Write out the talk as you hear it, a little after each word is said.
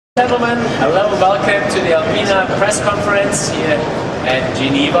Gentlemen, hello and welcome to the ALPINA press conference here at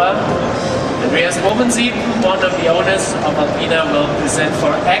Geneva. Andreas Bovensiepen, one of the owners of ALPINA, will present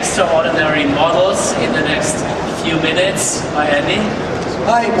for extraordinary models in the next few minutes. Hi Andy.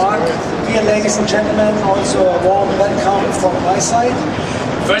 Hi Mark, dear ladies and gentlemen, also a warm welcome from my side.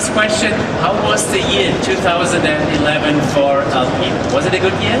 First question, how was the year 2011 for ALPINA? Was it a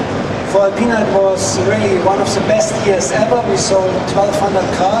good year? For ALPINA it was really one of the best years ever. We sold 1,200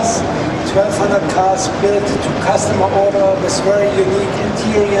 cars built to customer order with very unique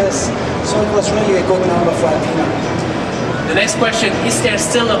interiors, so it was really a good number for ALPINA. The next question, is there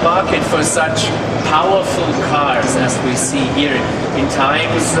still a market for such powerful cars as we see here in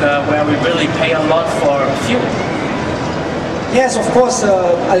times where we really pay a lot for fuel? Yes, of course,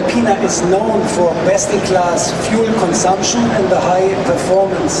 ALPINA is known for best-in-class fuel consumption in the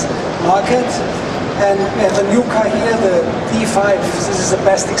high-performance market. And we have a new car here, the D5. This is the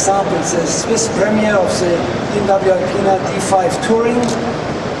best example. It's a Swiss premiere of the BMW ALPINA D5 Touring.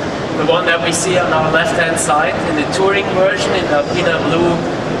 The one that we see on our left-hand side in the Touring version in ALPINA Blue.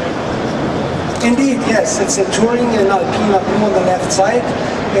 Indeed, yes, it's a Touring in ALPINA Blue on the left side.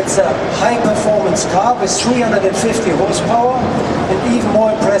 It's a high-performance car with 350 horsepower and even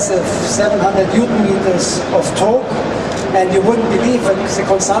more impressive 700 Newton meters of torque. And you wouldn't believe it, the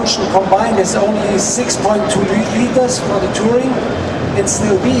consumption combined is only 6.2 liters for the Touring. It's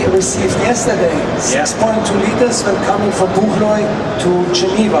still we received yesterday 6.2 liters when coming from Buchloe to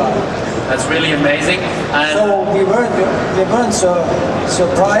Geneva. That's really amazing. And so we weren't so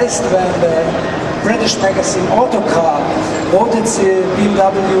surprised when the British magazine Autocar voted the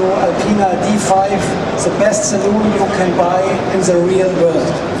BMW ALPINA D5 the best saloon you can buy in the real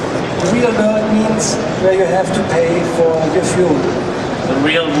world. The real world means where you have to pay for your fuel. The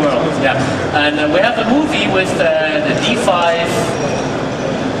real world, yeah. And we have a movie with the D5.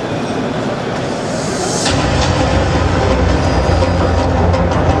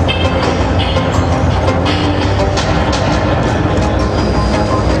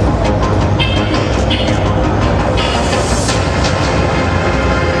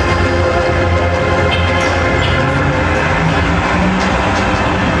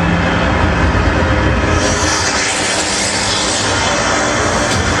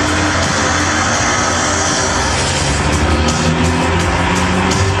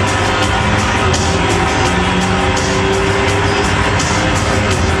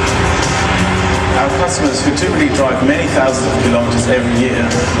 Customers who typically drive many thousands of kilometers every year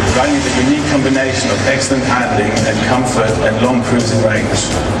value the unique combination of excellent handling and comfort and long cruising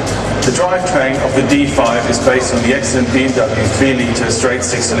range. The drivetrain of the D5 is based on the excellent BMW 3-litre straight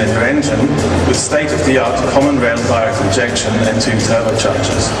 6-cylinder engine with state-of-the-art common rail direct injection and 2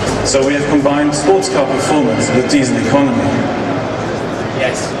 turbochargers. So we have combined sports car performance with diesel economy.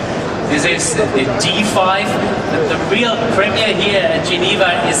 Yes. This is the D5. The real premiere here at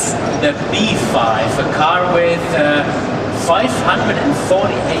Geneva is the B5, a car with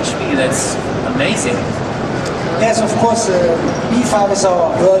 540 HP. That's amazing. Yes, of course, B5 is our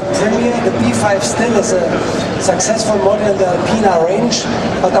world premiere. The B5 still is a successful model in the ALPINA range,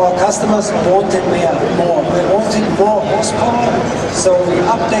 but our customers wanted more. They wanted more horsepower, so we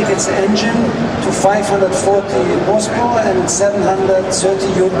updated the engine to 540 horsepower and 730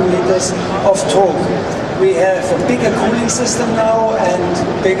 Newton meters of torque. We have a bigger cooling system now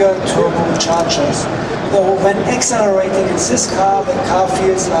and bigger turbochargers. Though when accelerating in this car, the car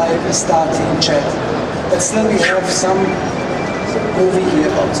feels like a starting jet. But still we have some movie here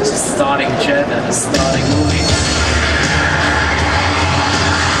about this. Starting jet and a starting movie.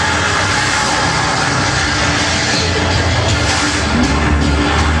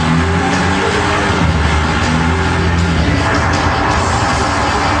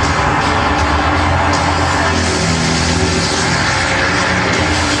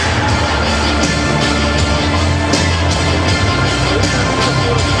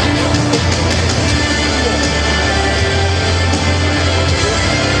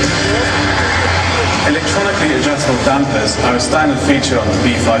 Adjustable dampers are a standard feature on the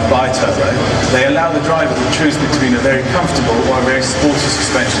B5 Bi-Turbo. They allow the driver to choose between a very comfortable or a very sporty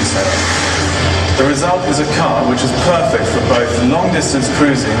suspension setup. The result is a car which is perfect for both long-distance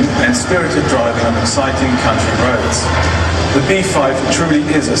cruising and spirited driving on exciting country roads. The B5 truly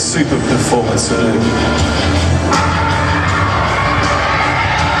is a super performance saloon.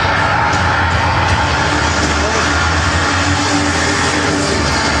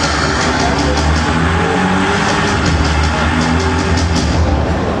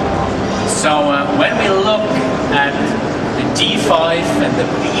 So when we look at the D5 and the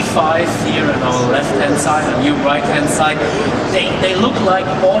B5 B5 here on our left-hand side, on your right-hand side, they look like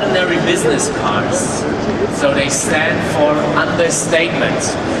ordinary business cars. So they stand for understatement.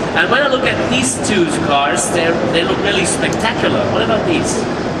 And when I look at these two cars, they look really spectacular. What about these?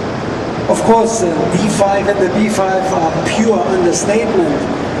 Of course, the D5 and the B5 are pure understatement,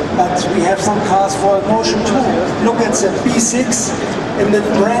 but we have some cars for emotion too. Look at the B6 in the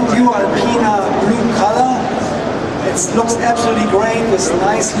brand new ALPINA blue color. It looks absolutely great with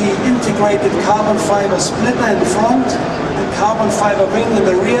nicely integrated carbon fiber splitter in the front and carbon fiber ring in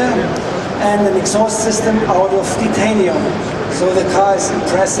the rear and an exhaust system out of titanium. So the car is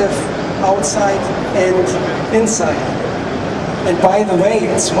impressive outside and inside. And by the way,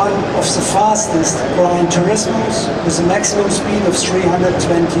 it's one of the fastest Gran Turismos with a maximum speed of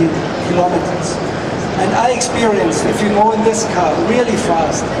 320 kilometers. And I experienced, if you go in this car really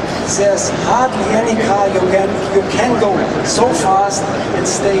fast, there's hardly any car you can go so fast and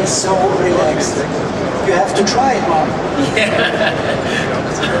stay so relaxed. You have to try it, Mark.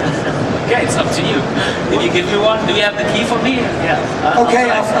 Okay, it's up to you. Did you give me one? Do you have the key for me? Yeah. Okay,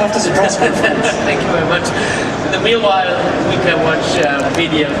 after the press conference. Thank you very much. In the meanwhile, we can watch a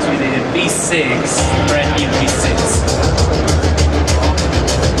video to the B6, brand new B6.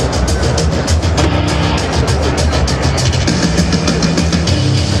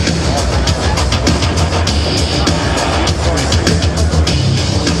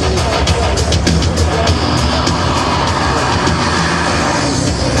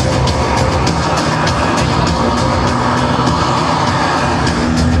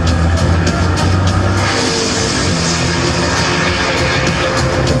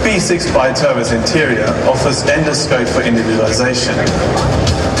 B6 Bi-Turbo's interior offers endless scope for individualization.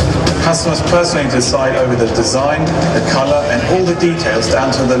 Customers personally decide over the design, the color, and all the details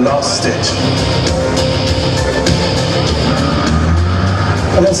down to the last stitch.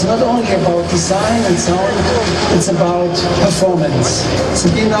 But it's not only about design and sound, it's about performance. The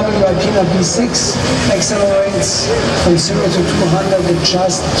BMW ALPINA B6 accelerates from 0 to 200 in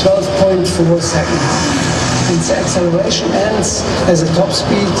just 12.4 seconds. And the acceleration ends as a top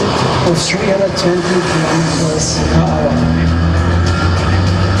speed of 320 kilometers per hour.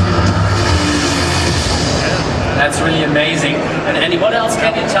 That's really amazing. And Andy, what else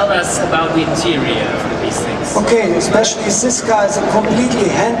can you tell us about the interior of the B6? Okay, especially this car is a completely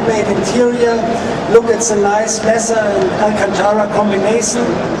handmade interior. Look, it's a nice leather and Alcantara combination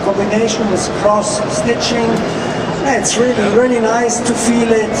with cross stitching. It's really nice to feel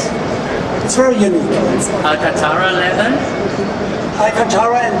it. It's very unique. Alcantara leather?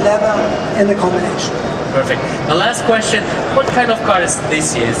 Alcantara and leather in the combination. Perfect. The last question, what kind of car is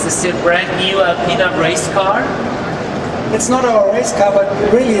this here? Is this a brand new ALPINA race car? It's not our race car, but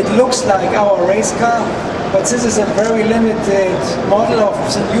really it looks like our race car. But this is a very limited model of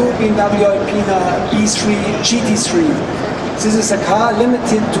the new BMW ALPINA B3 GT3. This is a car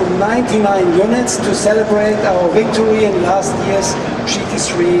limited to 99 units to celebrate our victory in last year's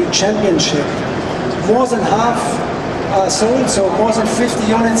GT3 Championship. More than half are sold, so more than 50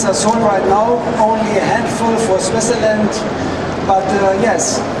 units are sold right now, only a handful for Switzerland. But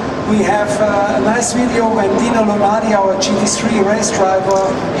yes, we have a nice video when Dino Lunardi, our GT3 race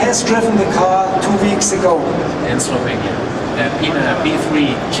driver, has driven the car 2 weeks ago. In Slovenia, the ALPINA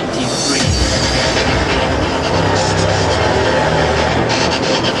B3 GT3.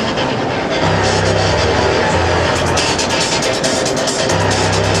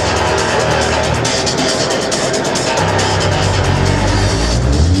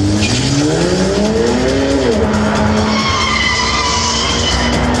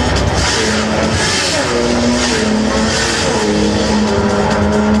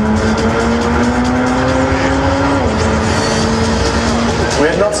 We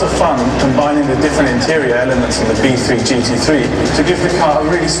had lots of fun combining the different interior elements in the B3 GT3 to give the car a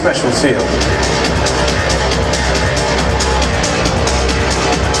really special feel.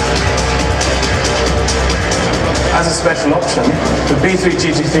 As a special option, the B3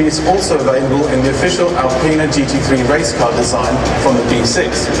 GT3 is also available in the official ALPINA GT3 race car design from the B6.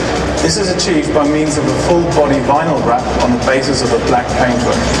 This is achieved by means of a full body vinyl wrap on the basis of a black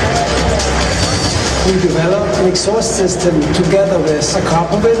paintwork. We developed an exhaust system together with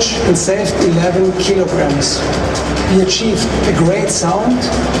Akapovic and saved 11 kilograms. We achieved a great sound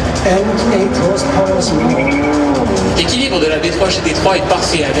and 8 horsepower more. L'équilibre de la B3 GT3 est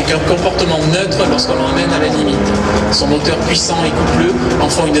parfait, avec un comportement neutre lorsqu'on l'emmène à la limite. Son moteur puissant et coupleux en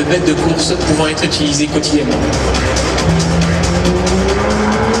font une bête de course pouvant être utilisée quotidiennement.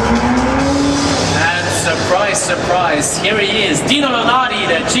 And surprise, surprise, here he is, Dino Lunardi,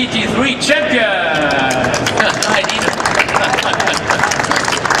 the GT3 champion! Hi, Dino.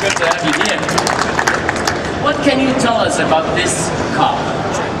 good to have you here. What can you tell us about this car?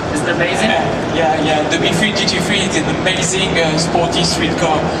 Is it amazing? Yeah. The B3 GT3 is an amazing sporty street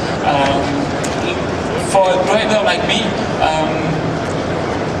car. For a driver like me,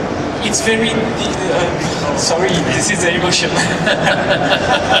 it's very... sorry, this is the emotion.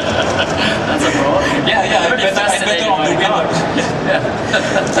 That's a problem. Yeah, better on the wheel.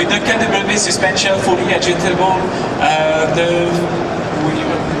 Yeah. With the KW suspension, fully adjustable,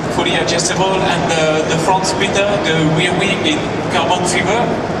 and the front splitter, the rear wing in carbon fiber,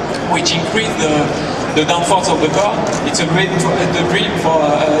 which increase the downforce of the car. It's a dream for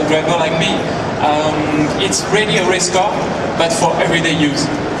a driver like me. It's really a race car, but for everyday use.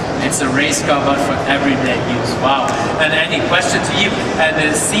 It's a race car, but for everyday use. Wow. And Andy, question to you.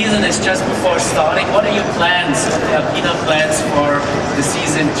 The season is just before starting. What are your plans, the ALPINA plans for the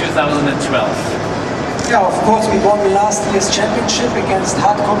season 2012? Yeah, of course, we won last year's championship against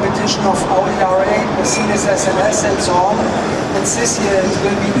hard competition of Audi R8, Mercedes SLS, and so on. And this year it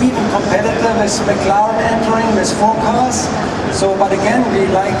will be even competitive with McLaren entering with 4 cars. So, but again, we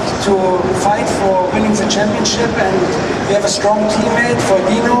like to fight for winning the championship, and we have a strong teammate for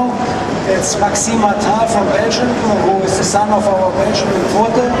Dino. It's Maxime Martin from Belgium, who is the son of our Belgian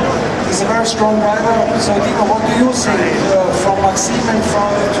importer. He's a very strong driver. So, Dino, what do you think from Maxime and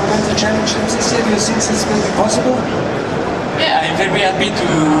to win the championship this year? Do you think this will be possible? Yeah, I'm very happy to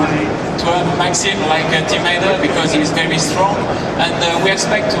have Maxime like a teammate because he's very strong, and we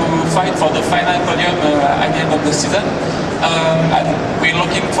expect to fight for the final podium at the end of the season. And we're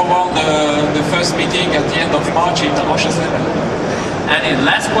looking forward the first meeting at the end of March in Motorshow. And the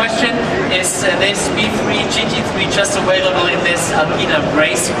last question, is this B3 GT3 just available in this ALPINA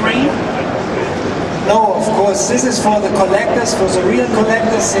race green? No, of course, this is for the collectors, for the real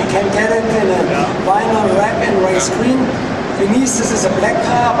collectors. They can get it in a vinyl wrap in race green. Beneath this is a black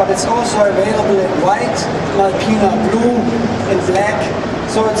car, but it's also available in white, in ALPINA blue, in black.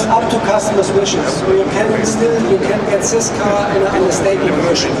 So it's up to customers' wishes. So you can get this car in a statement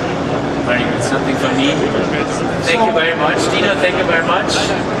version. Very good, something for me. Thank you very much. Dino, thank you very much.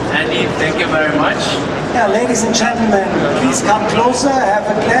 Andy, thank you very much. Yeah, ladies and gentlemen, please come closer, have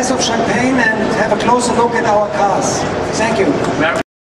a glass of champagne, and have a closer look at our cars. Thank you.